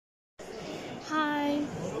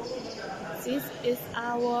This is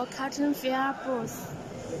our Canton Fair booth.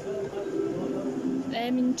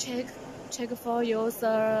 Let me check for you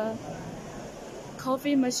the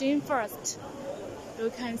coffee machine first.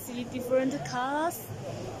 You can see different colors.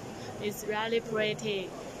 It's really pretty.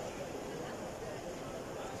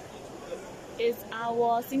 It's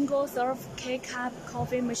our single serve K-cup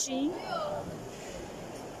coffee machine.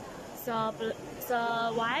 The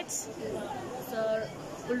white, the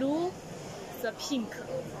blue, the pink.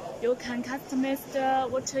 You can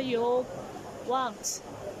customize what you want.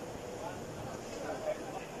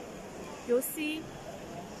 You see,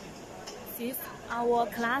 this is our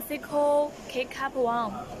classical K-cup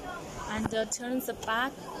one, and turn the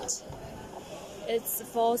back. It's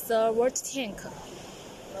for the water tank,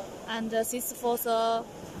 and this is for the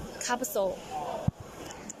capsule.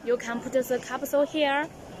 You can put the capsule here,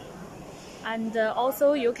 and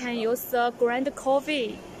also you can use the ground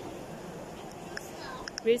coffee.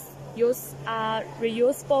 With use a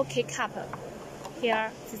reusable K-cup.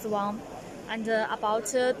 Here, this one, and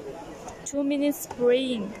about 2 minutes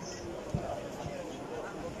spraying.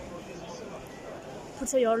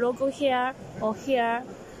 Put your logo here, or here,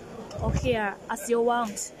 or here, as you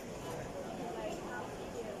want.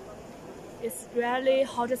 It's really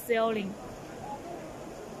hot selling.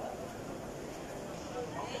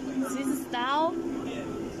 This style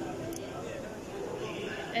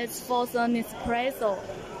is for the Nespresso.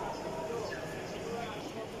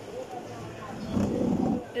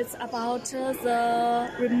 It's about the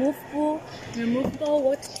removable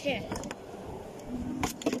water tank.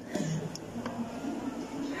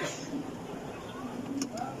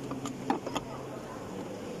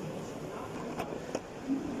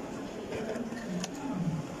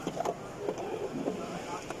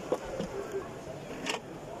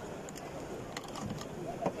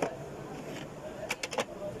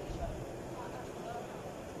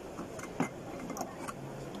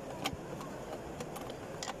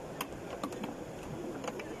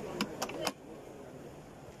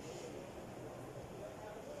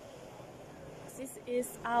 This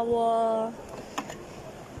is our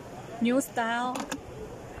new style,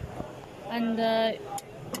 and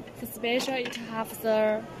special it has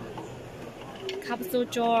the capsule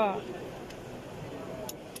drawer,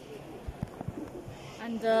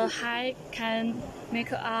 and high can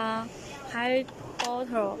make a high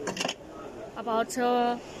bottle about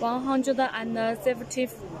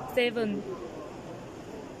 177.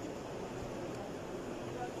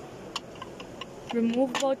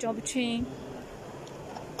 Removable drop chain.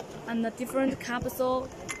 And a different capsule,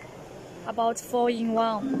 about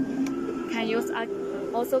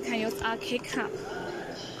 4-in-1. Also can use a K-cup.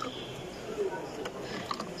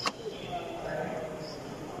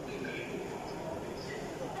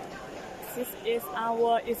 This is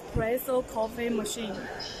our espresso coffee machine.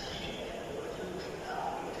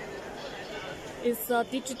 It's a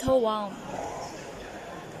digital one.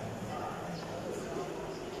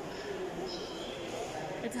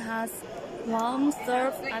 It has 1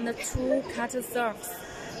 serve and 2 cut serves.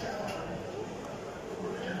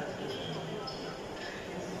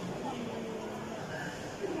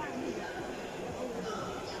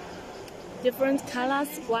 Different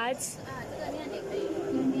colors: white,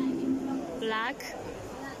 black,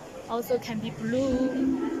 also can be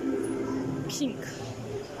blue, pink,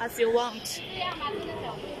 as you want.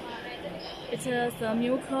 It is a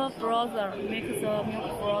milk frother. Make the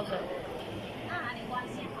milk frother.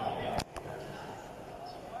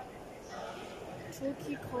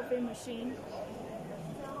 Two-key coffee machine,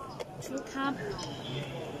 2 cup,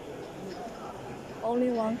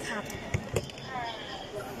 only 1 cup.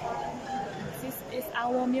 This is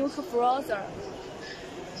our milk frother.